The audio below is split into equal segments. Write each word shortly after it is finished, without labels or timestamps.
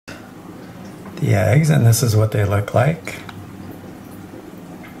the eggs, and this is what they look like.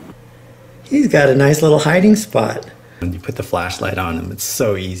 He's got a nice little hiding spot. When you put the flashlight on him, it's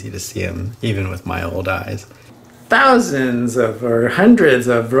so easy to see him, even with my old eyes. Thousands of, or hundreds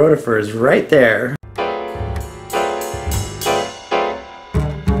of rotifers right there.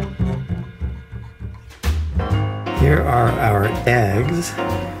 Here are our eggs.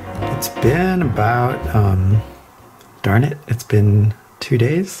 It's been about, darn it, it's been 2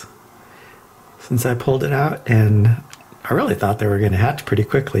 days since I pulled it out, and I really thought they were going to hatch pretty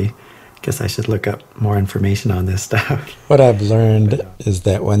quickly. Guess I should look up more information on this stuff. What I've learned is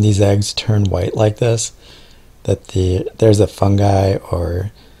that when these eggs turn white like this, that there's a fungi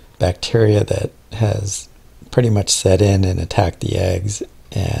or bacteria that has pretty much set in and attacked the eggs,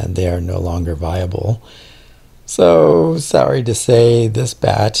 and they are no longer viable. So sorry to say this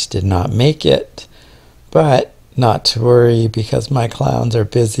batch did not make it, but not to worry because my clowns are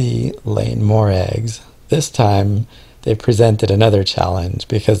busy laying more eggs. This time they presented another challenge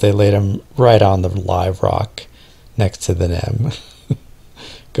because they laid them right on the live rock next to the nem.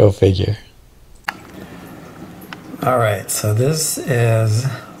 Go figure. Alright, so this is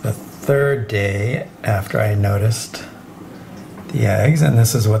the third day after I noticed the eggs, and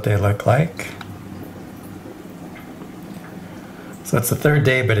this is what they look like. So it's the third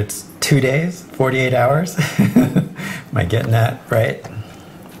day, but it's 2 days, 48 hours. Am I getting that right?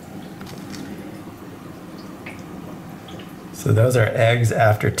 So those are eggs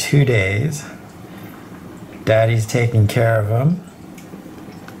after 2 days. Daddy's taking care of them,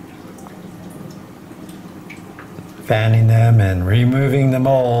 fanning them and removing the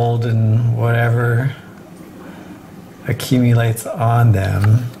mold and whatever accumulates on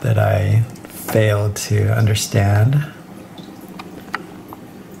them that I failed to understand.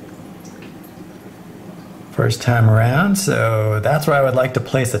 First time around, so that's where I would like to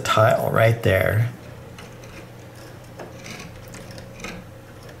place a tile, right there.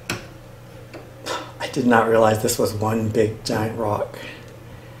 I did not realize this was one big giant rock.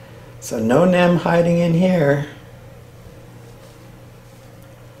 So no nem hiding in here.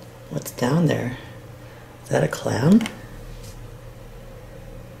 What's down there? Is that a clam?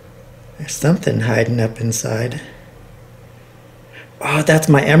 There's something hiding up inside. Oh, that's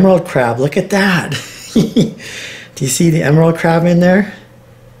my emerald crab. Look at that. Do you see the emerald crab in there?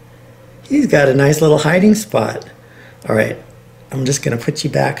 He's got a nice little hiding spot. All right, I'm just gonna put you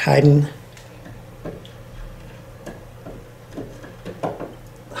back hiding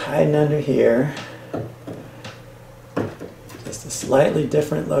under here. Just a slightly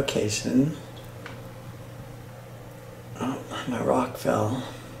different location. Oh, my rock fell.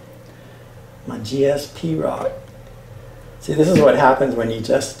 My GSP rock. See, this is what happens when you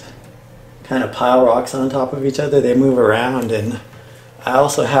just kind of pile rocks on top of each other. They move around, and I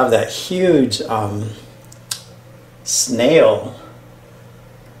also have that huge snail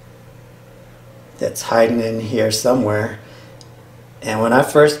that's hiding in here somewhere. And when I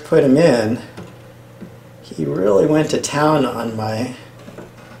first put him in, he really went to town on my...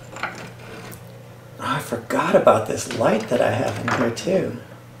 Oh, I forgot about this light that I have in here too.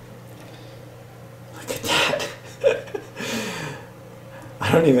 Look at that.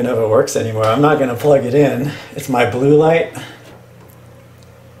 I don't even know if it works anymore. I'm not going to plug it in. It's my blue light.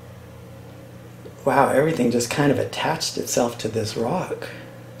 Wow, everything just kind of attached itself to this rock.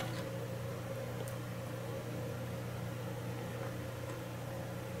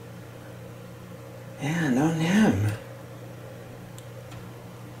 Yeah, no nem.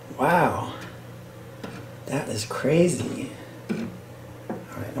 Wow. That is crazy.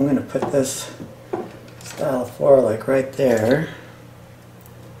 Alright, I'm going to put this style 4 like right there.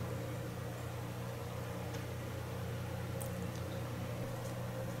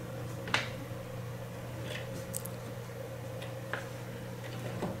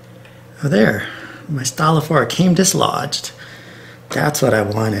 Oh, there. My stylophora came dislodged. That's what I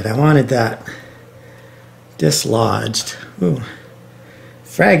wanted. I wanted that dislodged. Ooh.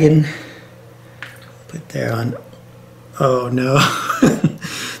 Fragging. Put there on. Oh no.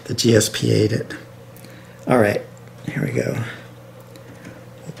 The GSP ate it. Alright. Here we go.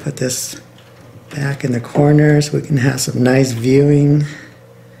 We'll put this back in the corner so we can have some nice viewing.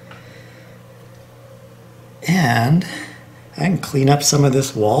 And I can clean up some of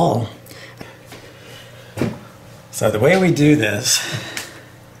this wall. So the way we do this,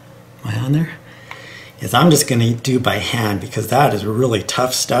 am I on there? Is I'm just going to do by hand because that is really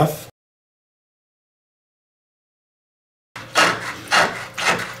tough stuff.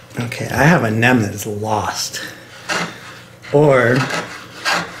 Okay, I have a nem that is lost. Or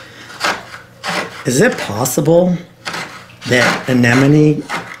is it possible that anemone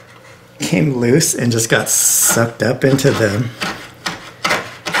came loose and just got sucked up into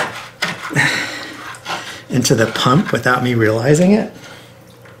the pump without me realizing it.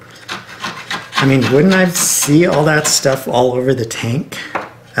 I mean, wouldn't I see all that stuff all over the tank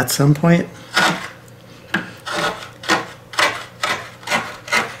at some point?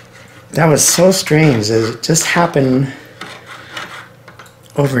 That was so strange. It just happened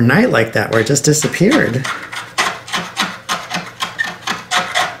overnight like that, where it just disappeared.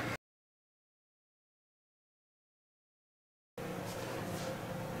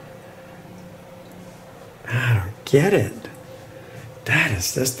 I don't get it. That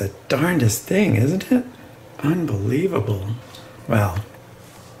is just the darndest thing, isn't it? Unbelievable. Well,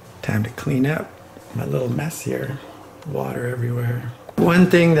 time to clean up my little mess here. Water everywhere. One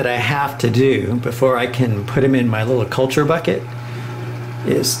thing that I have to do before I can put them in my little culture bucket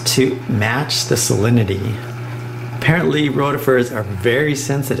is to match the salinity. Apparently rotifers are very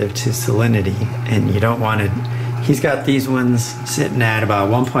sensitive to salinity, and you don't want to. He's got these ones sitting at about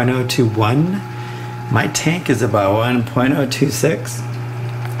 1.021. My tank is about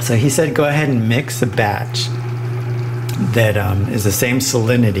 1.026. So he said go ahead and mix a batch that is the same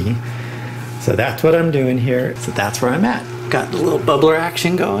salinity. So that's what I'm doing here. So that's where I'm at. Got the little bubbler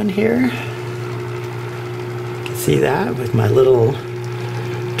action going here. You can see that with my little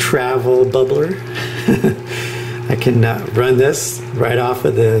travel bubbler. I can run this right off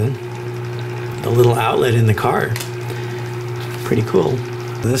of the little outlet in the car. Pretty cool.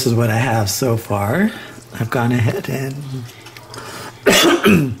 This is what I have so far. I've gone ahead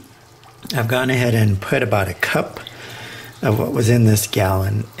and put about a cup of what was in this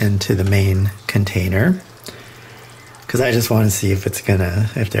gallon into the main container, because I just want to see if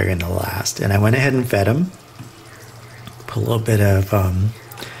they're gonna last. And I went ahead and fed them. Put a little bit of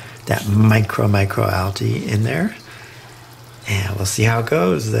that micro algae in there, and we'll see how it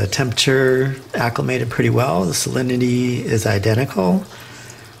goes. The temperature acclimated pretty well. The salinity is identical,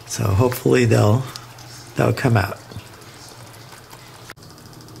 so hopefully they'll come out.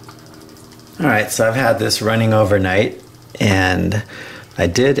 All right, so I've had this running overnight, and I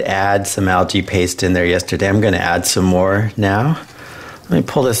did add some algae paste in there yesterday. I'm going to add some more now. Let me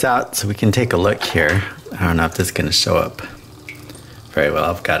pull this out so we can take a look here. I don't know if this is going to show up very well.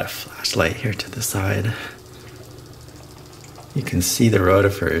 I've got a flashlight here to the side. You can see the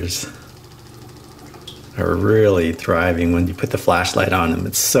rotifers are really thriving when you put the flashlight on them.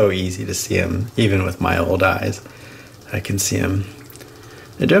 It's so easy to see them, even with my old eyes. I can see them.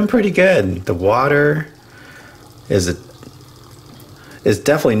 They're doing pretty good. The water is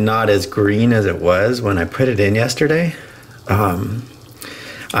definitely not as green as it was when I put it in yesterday.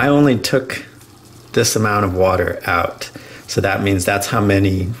 I only took this amount of water out, so that means that's how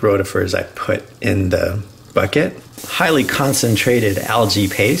many rotifers I put in the bucket. Highly concentrated algae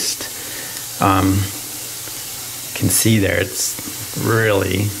paste. You can see there, it's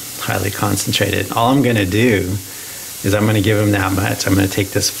really highly concentrated. All I'm gonna do is I'm gonna give them that much. I'm gonna take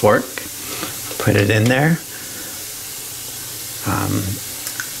this fork, put it in there.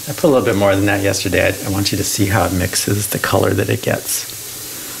 I put a little bit more than that yesterday. I want you to see how it mixes, the color that it gets.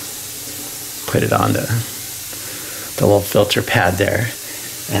 Put it on the little filter pad there.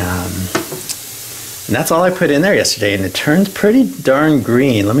 And that's all I put in there yesterday, and it turns pretty darn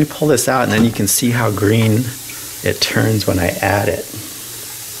green. Let me pull this out, and then you can see how green it turns when I add it.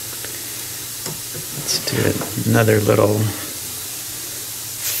 Let's do another little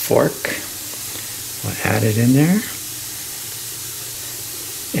fork. We'll add it in there.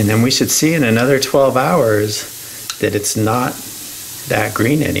 And then we should see in another 12 hours that it's not that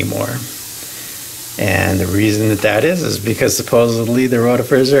green anymore. And the reason that is because supposedly the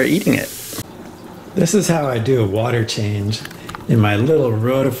rotifers are eating it. This is how I do a water change in my little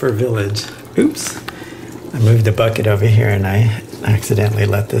rotifer village. Oops. I moved the bucket over here and I accidentally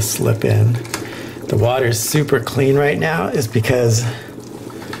let this slip in. The water's super clean right now is because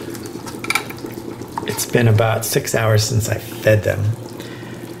it's been about 6 hours since I fed them.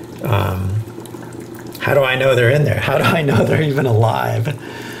 How do I know they're in there? How do I know they're even alive?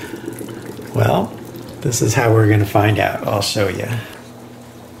 Well, this is how we're going to find out. I'll show you.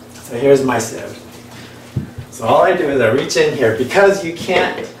 So here's my sieve. So all I do is I reach in here, because you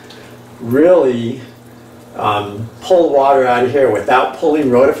can't really pull water out of here without pulling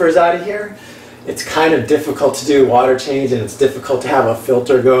rotifers out of here. It's kind of difficult to do water change, and it's difficult to have a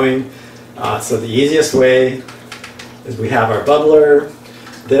filter going. So the easiest way is we have our bubbler.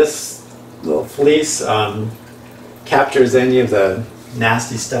 This little fleece captures any of the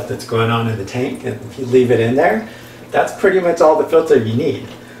nasty stuff that's going on in the tank, and if you leave it in there, that's pretty much all the filter you need.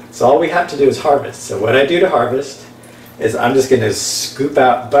 So all we have to do is harvest. So what I do to harvest is I'm just going to scoop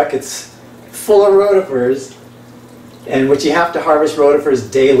out buckets full of rotifers, and which you have to harvest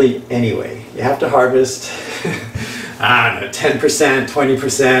rotifers daily anyway. You have to harvest, I don't know, 10%,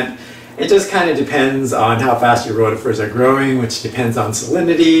 20%. It just kind of depends on how fast your rotifers are growing, which depends on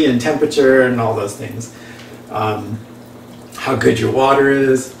salinity and temperature and all those things. How good your water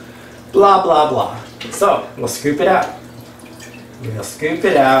is, blah, blah, blah. So we'll scoop it out. We'll scoop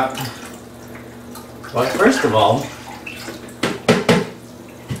it out. Well, first of all,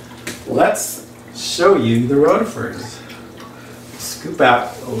 let's show you the rotifers. Scoop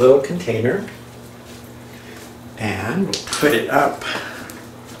out a little container and we'll put it up.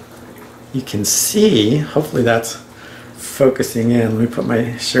 You can see, hopefully that's focusing in. Let me put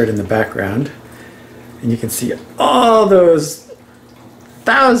my shirt in the background. And you can see all those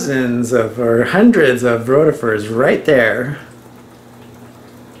thousands of or hundreds of rotifers right there.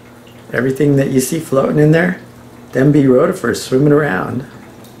 Everything that you see floating in there, them be rotifers swimming around.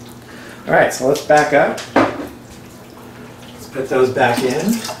 All right, so let's back up. Let's put those back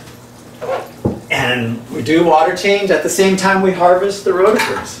in. And we do water change at the same time we harvest the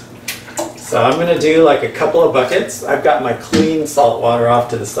rotifers. So I'm going to do like a couple of buckets. I've got my clean salt water off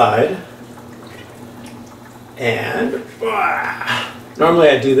to the side. And normally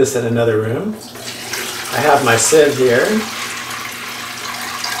I do this in another room. I have my sieve here.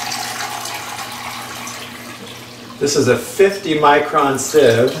 This is a 50 micron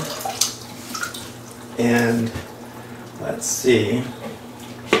sieve. And let's see.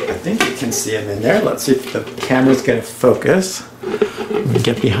 I think you can see them in there. Let's see if the camera's going to focus. Let me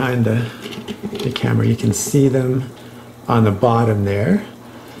get behind the camera. You can see them on the bottom there.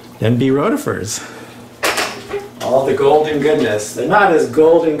 Then be rotifers. All the golden goodness. They're not as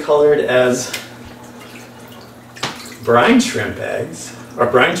golden colored as brine shrimp eggs, or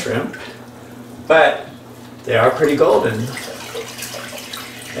brine shrimp, but they are pretty golden.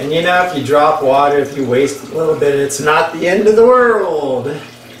 And you know, if you drop water, if you waste a little bit, it's not the end of the world.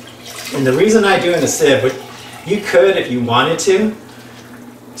 And the reason I do in a sieve, you could, if you wanted to,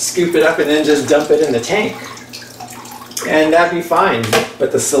 scoop it up and then just dump it in the tank. And that'd be fine.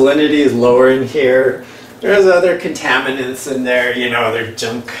 But the salinity is lower in here. There's other contaminants in there, you know, other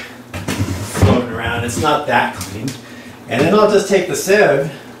junk floating around. It's not that clean. And then I'll just take the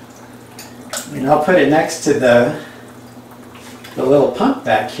sieve and I'll put it next to the little pump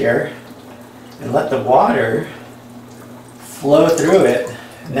back here and let the water flow through it.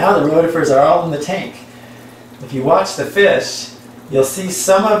 Now the rotifers are all in the tank. If you watch the fish, you'll see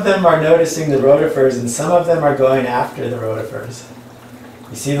some of them are noticing the rotifers and some of them are going after the rotifers.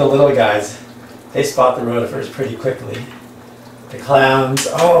 You see the little guys, they spot the rotifers pretty quickly. The clowns,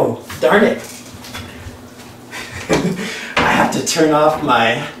 oh, darn it. I have to turn off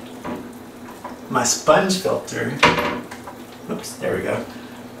my sponge filter. Oops, there we go.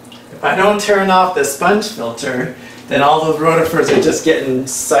 If I don't turn off the sponge filter, then all those rotifers are just getting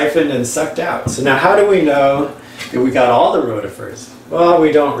siphoned and sucked out. So now how do we know that we got all the rotifers? Well,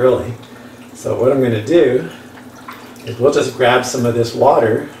 we don't really. So what I'm going to do is we'll just grab some of this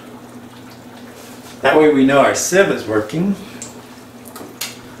water. That way we know our sieve is working.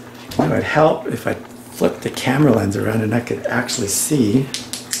 It would help if I flip the camera lens around and I could actually see.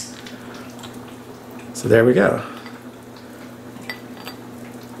 So there we go.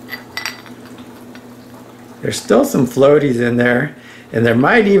 There's still some floaties in there, and there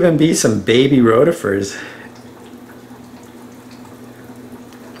might even be some baby rotifers.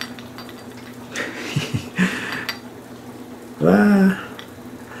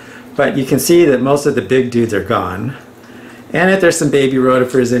 But you can see that most of the big dudes are gone. And if there's some baby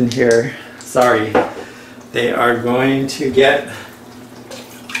rotifers in here, sorry, they are going to get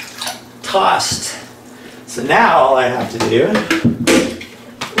tossed. So now all I have to do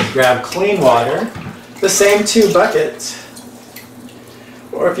is grab clean water, the same 2 buckets,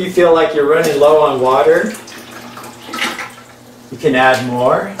 or if you feel like you're running low on water, you can add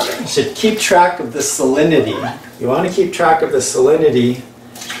more. You should keep track of the salinity. You want to keep track of the salinity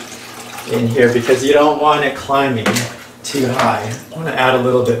in here because you don't want it climbing too high. I want to add a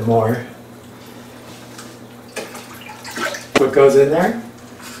little bit more. What goes in there?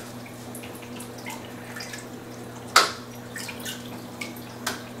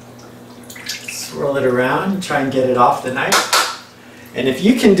 Swirl it around, try and get it off the knife. And if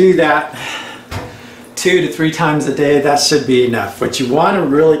you can do that 2 to 3 times a day, that should be enough. What you want to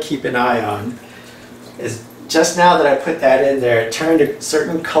really keep an eye on is just now that I put that in there, it turned a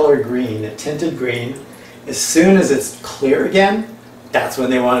certain color green, a tinted green. As soon as it's clear again, that's when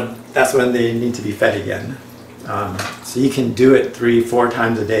they need to be fed again. So you can do it 3, 4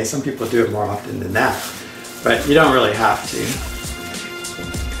 times a day. Some people do it more often than that, but you don't really have to.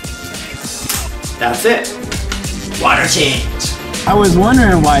 That's it. Water change. I was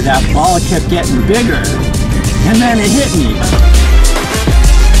wondering why that ball kept getting bigger, and then it hit me.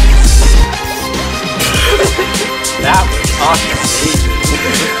 That was awesome.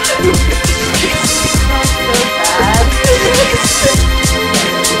 So bad.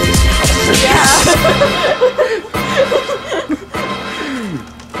 Yeah.